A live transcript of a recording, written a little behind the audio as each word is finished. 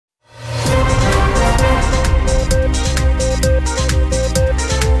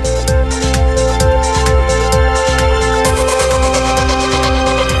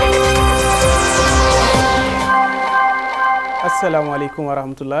assalamu aleykum wa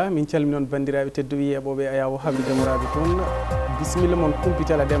rahmatullah min calmini on bandiraɓe tedduɓe yeɓoɓe ayawo habride moraɓe toon bisimilla moon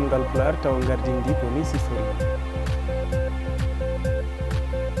kumpital demgal pular taw gardindi ko ni sifori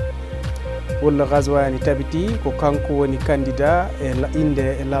walla Ghazouani tabiti ko kanko woni candidat e inde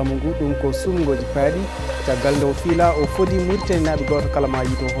e laamu ngu ɗum ko sumgoji paaɗi caggal nde o fiila o fodi Mauritanie naɓe goto kala ma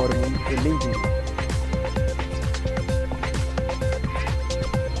yito hoore mum e leydi ndi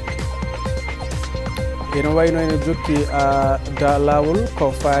ene wayno ene jokki da lawol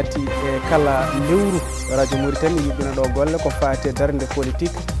ko faati e kala lewru radio Mauritanie yuɓɓina ɗo golle ko faati e darde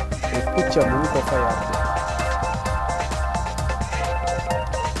politique e pucca mum ko fayarde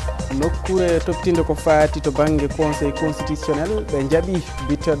nokkure toftinde ko faati to banggue conseil constitutionnel ɓe jaaɓi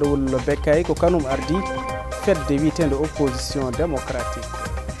bitteɗo wullo Bekkay ko kanum ardi fedde witende opposition démocratique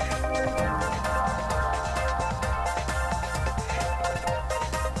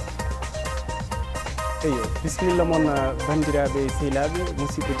eyo bisimilla moon bandiraɓe sehilaɓe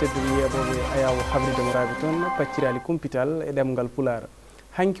musidɓe tedduɓe yeɓoɓe ayawo habride moraɓe toon paccirali Kumpital e ɗemgal pular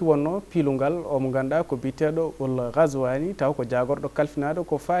hanki wonno piilungal omo ganduɗa ko biteɗo walla Ghazouani taw ko jagorɗo kalfinaɗo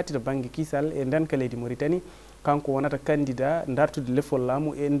ko faati to banggue kiisal e ndenka leydi Mauritanie kanko wonata candidat dartude lefol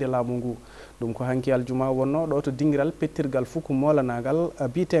laamu e inde laamu ngu ɗum ko hanki aljuma wonno ɗo to dinguiral pettirgal fukko molanagal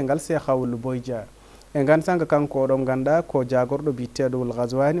bitegal Cheikhaoul Boydia e gansanga kanko oɗo ganduɗa ko jagorɗo biteɗo walla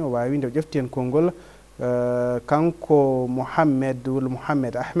Ghazouani o wawi nde ƴefti hen konngol kanko Mohamed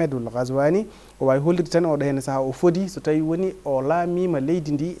Ahmed walla Ghazouani o wawi hollirde tan oɗo hen saaha o fodi so tawi woni o laamima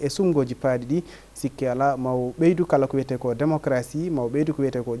leydi ndi e sumgoji paaɗi ɗi sikki ala maw ɓeydu kala ko wiyete ko démocratie maw ɓeydu ko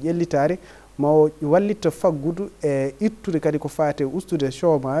wiyete ko ƴellitare maw wallita faggudu e ittude kadi ko fate ustude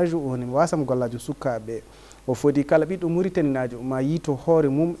chômage woni wasam gollajo sukkaɓe o fodi kala ɓiɗɗo Mauritanianajo ma yito hoore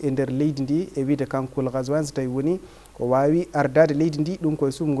mum e nder leydi ndi e wiide kanko Ghazouani so tawi woni o wawi ardade leydi ndi ɗum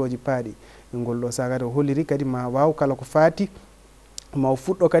koye sumgoji paaɗi ngol ɗo sagade o holliri kadi ma waw kala ko faati ma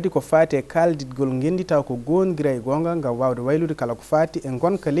fuɗɗo kadi ko faati e kaldidgol gendita ko gongira e gonga ngam wawde waylude kala ko faati e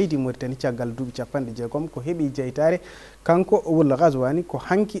gonka leydi Mauritanie caggal duuɓi 60 ko heeɓi jeytare kanko walla Ghazouani ko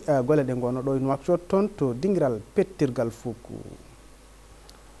hanki golle ɗe gonno ɗo Nouakchott toon to dingiral pettirgal fukku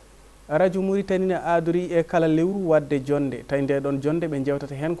radio Mauritanie ne aadori e kala lewru wadde jonde tawi nde ɗon jonde ɓe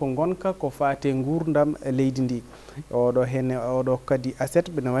jewtata hen ko gonka ko faate gurdam leydi ndi oɗo henne oɗo kadi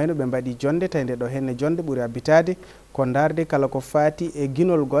aset ɓe wayno ɓe mbaɗi jonde tawi nde ɗo henne jonde ɓuuri abbitade ko darde kala ko faati e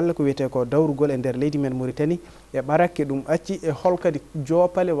guinol golle ko wiyete ko dawrugol e nder leydi men Mauritanie e ɓarakke ɗum acci e hol kadi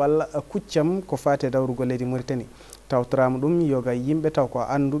joopale walla kuccam ko faate dawrugol leydi Mauritanie tawtorama ɗum yoga yimɓe taw ko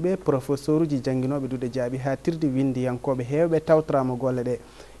anduɓe professeur uji jangguinoɓe duuɗe jaaɓi ha tirde windiyankoɓe hewɓe tawtorama golle ɗe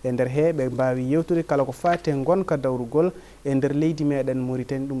e nder he ɓe mbawi yewtude kala ko faate gonka dawrugol e nder leydi meɗen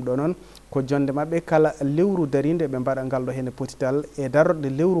Mauritanie ɗum ɗo noon ko jonde mabɓe kala lewru darinde ɓe mbaɗa ngal ɗo henne potital e darorde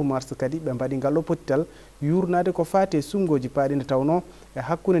lewru mars kadi ɓe mbaɗi ngal ɗo potital yurnade ko faate sumgoji paaɗi nde tawno e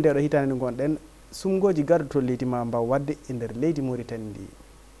hakkude nde ɗo hitande nde gonɗen sumgoji gardoto leydi ma mbaw wadde e nder leydi Mauritanie ndi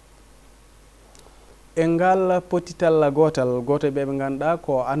e ngal potital gotal ɓe ganduɗa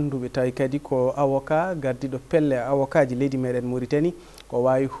ko anduɓe tawi kadi ko avocat gardiɗo pelle avocat ji leydi meɗen Mauritanie ko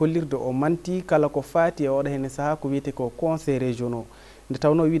wawi hollirde o manti kala ko faati e oɗo henne saaha ko wiyete ko conseil régionaux nde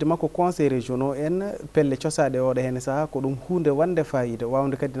tawno wiide makko conseil régionaux en pelle cosaɗe oɗo henne saaha ko ɗum hunde wande fayida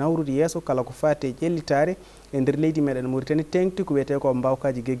wawde kadi nawrude yesso kala ko faati e ƴellitare e nder leydi meɗen Mauritanie tengti ko wiyete ko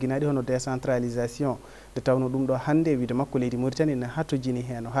mbawkaji gegginaɗi hono décentralisation nde tawno ɗum ɗo hande wiide makko leydi Mauritanie ne hattojini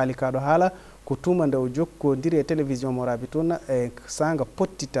hen o haali kaɗo haala ko tuma nde o jokkodiri e télévision morabi toon e sanga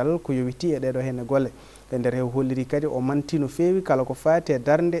pottital ko yowiti e ɗeɗo henne golle e nder he holliri kadi o manti no feewi kala ko faati e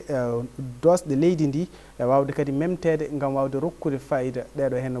darde dosɗe leydi ndi e wawde kadi memtede gam wawde rokkude fayida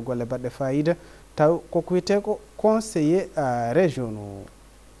ɗeɗo henne golle baɗɗe fayida taw koko wiyete ko conseiller régionaux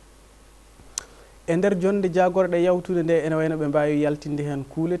e nder jonde jagorɗe yawtude nde ene wayno ɓe mbawi yaltinde hen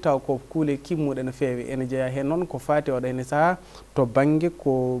kuule taw ko kuule kimmuɗe no feewi ene jeeya hen noon ko faati oɗo henne saaha to banggue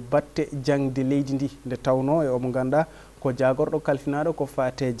ko batte jangde leydi ndi nde tawno e omo ganduɗa ko jagorɗo kalfinaɗo ko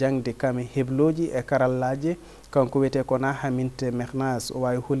faate jangde kame hebloji e karallaji kanko wiyete ko na haminte mehnas o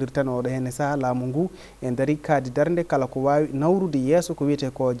wawi hollirde tan oɗo henne saaha laamu ngu e daari kaadi darde kala ko wawi nawrude yesso ko wiyete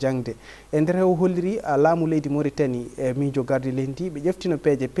ko jangde e nder he o holliri laamu leydi Mauritanie e miijo gardi leydi ndi ɓe ƴeftino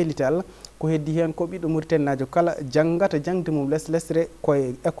peeje pellital ko heddi hen ko ɓiɗɗo Mauritanianajo kala janggata jangde mum lesre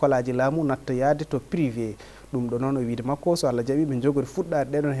koye école aji laamu natta yaade to privé ɗum ɗo noon o wiide makko so Allah jaaɓi ɓe jogori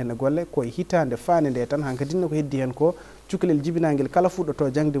fuɗɗade ɗeɗon henne golle koye hitande fande nde tan hankkadinno ko heddi hen ko cukalel jibinagel kala fuɗɗoto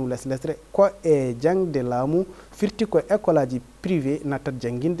jangde mum lesre ko e jangde laamu firti ko école aji privé nattat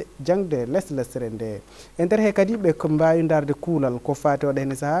jangde lesre nde e nder he kadi ɓe ko mbawi darde kuulal ko fate waɗa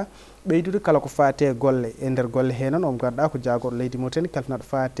hene saaha ɓeydude kala ko fate golle e nder golle he noon omo ganduɗa ko jagorɗo leydi Mauritanie kalfinaɗo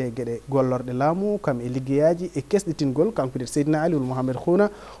fate gueɗe gollorɗe laamu kam e liggeyaji e kesɗitingol kanko de Seydina Ali Mouhamed Khouna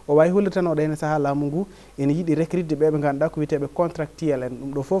o wawi hollirde tan oɗa hene saaha laamu ngu ene yiiɗi recrude ɓe ganduɗa ko wiyeteɓe contractuel en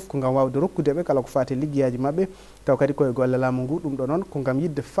ɗum ɗo foof ko gam wawde rokkudeɓe kala ko fate liggeyaji mabɓe taw kadi koye golle laamu ngu ɗum ɗo noon ko gam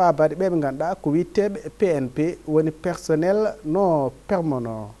yidde faabade ɓe ganduɗa ko wiyeteɓe PNP woni personnel non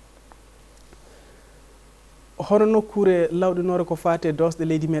permanent. hono nokkure lawɗinore ko fate dosɗe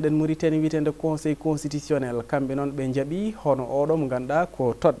leydi meɗen Mauritanie wiyetende conseil constitutionnel kamɓe noon ɓe jaaɓi hono oɗo mo ganduɗa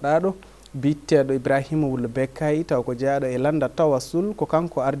ko toɗɗaɗo bitteɗo Ibrahima Wula Bekkay taw ko jeeyaɗo e landa tawassul ko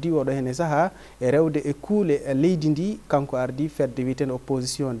kanko ardi oɗo hene saaha e rewde e kuule leydi ndi kanko ardi fedde wiyetende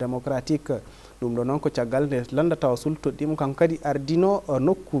opposition démocratique ɗum ɗo noon ko caggal nde landa tawassul toɗɗimo kanko kadi ardino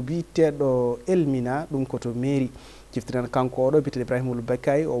nokku bitteɗo Elmina ɗum koto mairie ciftiren kanko oɗo biteɗo Ibrahima Wula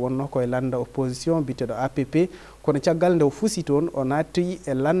Bekkay o wonno koye landa opposition biteɗo APP kono caggal nde o fusi toon o naatoyi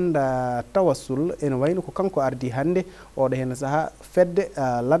e landa tawassul ene wayno ko kanko ardi hande oɗo hen saaha fedde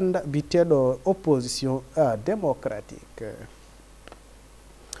landa biteɗo opposition démocratique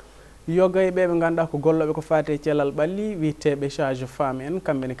yoga e ɓe ganduɗa ko golloɓe ko fate cellal ɓalli wiyeteɓe charge femme en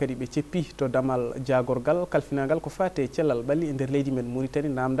kamɓene kadi ɓe ceppi to damal jagorgal kalfinagal ko fate cellal ɓalli e nder leydi men Mauritanie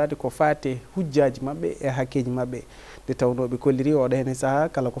namdade ko fate hujjaji mabɓe e hakkeji mabɓe nde tawnoɓe kolliri oɗo hen saaha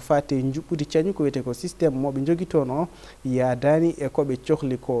kala ko fate juɓɓudi cañu ko wiyete ko systéme moɓe jogui toon o yadani e koɓe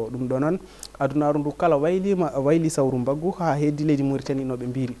cohli ko ɗum ɗo noon adunaru ndu kala wayli sawru mbaggu ha heddi leydi Mauritanie noɓe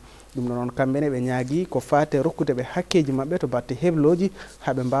mbiri ɗum ɗo noon kamɓene ɓe ñaagui ko fate rokkude ɓe hakkeji mabɓe to batte hebloji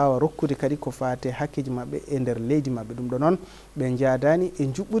haɓe mbawa rokkude kadi ko fate hakkeji mabɓe e nder leydi mabɓe ɗum ɗo noon ɓe jaadani e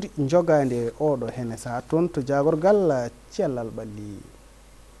juɓɓudi jogade oɗo hene saaha toon to jagorgal cellal ɓalli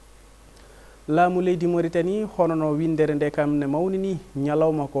laamu leydi Mauritanie hono no windere nde kam ne mawnini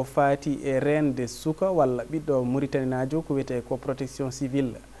ñalawma ko fati e rende suka walla ɓiɗɗo Mauritanie najo ko wiyete ko protection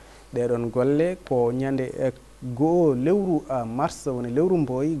civile ɗeɗon golle ko ñande goo lewru mars woni lewru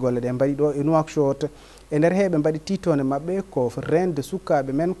mboyi golle ɗe mbaɗi ɗo e Nouakchott e nder heɓe mbaɗi titone mabɓe ko rende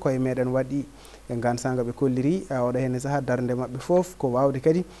sukaɓe men koye meɗen waɗi e gansaga ɓe kolliri oɗo hen saaha darde mabɓe foof ko wawde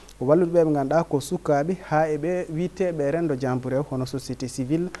kadi ko wallude ɓe ganduɗa ko sukaɓe ha eɓe witeɓe rendo jamboure hono société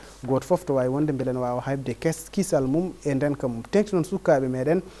civile goto foof to wawi wonde beele ne wawa habde kisal mum e nden kam tengti noon sukaɓe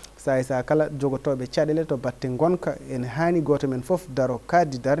meɗen sa kala jogotoɓe caɗele to batte gonka ene hani goto men foof daro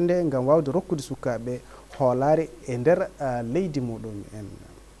kaddi darde gam wawde rokkude sukaɓe hoolare e nder leydi muɗum en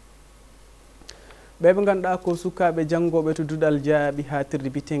ɓeɓe ganduɗa ko sukaɓe janggoɓe to duɗal jaaɓi ha tirde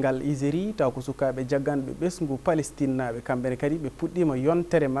bitegal Iseri taw ko sukaɓe jagganɓe ɓesgu Palestine naɓe kamɓene kadi ɓe puɗɗima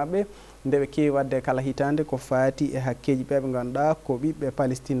yontere mabɓe nde ɓe kewi wadde kala hitande ko fati e hakkeji ɓeɓe ganduɗa ko ɓiɓɓe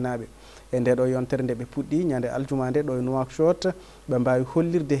Palestine naɓe e nde ɗo yontere nde ɓe puɗɗi ñande aljuma nde ɗo e Nouakchott ɓe mbawi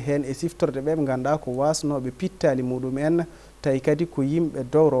hollirde hen e siftorde ɓeɓe ganduɗa ko wasnoɓe pittali muɗum en tawi kadi ko yimɓe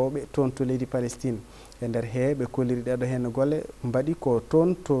dowroɓe toon to leydi Palestine e nder he ɓe kolliri ɗeɗo hen golle mbaɗi ko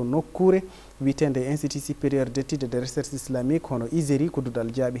toon to nokkure witende institut supérieur d'étude de recherche islamique hono Iseri ko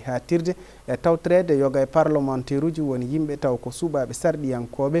dudal jaaɓi ha tirde e tawtorede yoga e parlementaire uji woni yimɓe taw ko suɓaɓe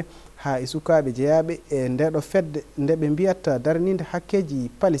sarɗiyankoɓe ha e sukaɓe jeeyaɓe e ndeɗo fedde nde ɓe mbiyata darnide hakkeji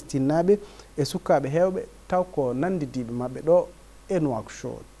Palestine naɓe e sukaɓe hewɓe taw ko nandidiɓe mabɓe ɗo e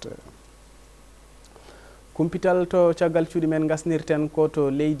Nouakchott Kumpital to caggal cuuɗi men gasnirten ko to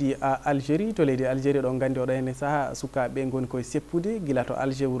leydi Algérie ɗo gandi oɗo henne saaha sukaɓe goni koye seppude guila to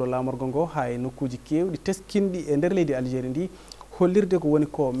Alger wuuro lamorgo ngo ha e nokkuji kewɗi teskinɗi e nder leydi Algérie ndi hollirde ko woni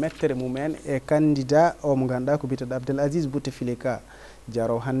ko mettere mumen e candidat o mo ganduɗa ko biteɗo Abdelaziz Bouteflika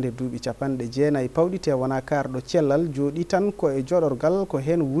jaro hande duuɓi 9 pawɗite wona karɗo cellal jooɗi tan ko e joɗorgal ko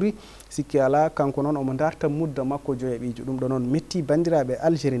hen wuri sikki ala kanko noon omo darta mudda makko joyaɓijo ɗum ɗo noon metti bandiraɓe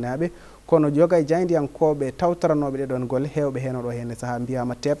Algérie naɓe kono joga e jaydiyankoɓe tawtoranoɓe ɗeɗon golle hewɓe hen oɗo henne saaha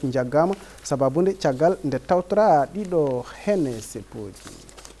mbiyama tep jaggama sababude caggal nde tawtora ɗiɗo henne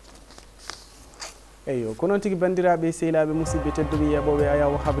seppoji eyyo ko noon tigui bandiraɓe sehilaɓe musidɓe tedduɓe yeɓoɓe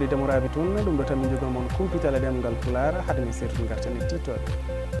ayaw habride mo raabi toon ɗum ɗo tan min jogono moon Kumpital ɗemgal Pular haade min sertu gartan e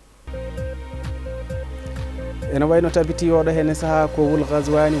titoɗe ene wayno tabiti oɗo henne saaha ko Wul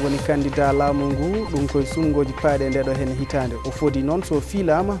Ghazwani woni candidat laamu ngu ɗum koye sumgoji paaɗe ndeɗo henne hitande o foodi noon so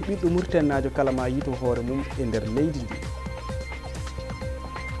fiilama ɓiɗɗo Mauritaniajo kala ma yito hoore mum e nder leydi ndi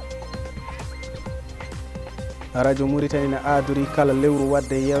radio Mauritanie ne aadori kala lewru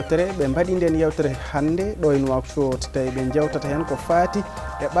wadde yewtere ɓe mbaɗi nden yewtere hande ɗo e Nouakchott tawi ɓe jewtata hen ko faati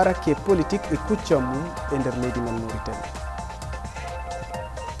e ɓarake politique e kuccam mum e nder leydi men Mauritanie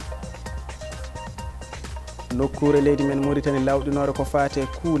nokkure leydi men Mauritanie lawɗinore ko fate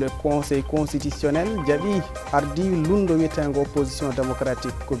kuule conseil constitutionnel jaɓi ardi lundo wiyetengo opposition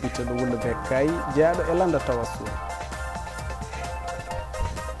démocratique ko bitteɗo Wullo Bekkay jeeyaɗo e landa tawassu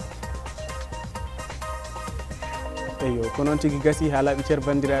eyo ko noon tigui gasi ha laaɓi ceer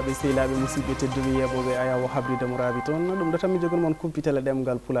bandiraɓe sehilaɓe musidɓe tedduɓe yeɓoɓe ayawo habridemo raabi toon ɗum ɗo tan mi jogon moon Kumpital e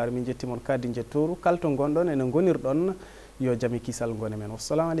ɗemgal Pulaar min jettimon kaddi jettoru kalto gonɗon ene gonirɗon yo jaami kisal gone men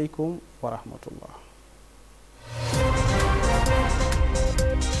wassalamu aleykum wa rahmatullah.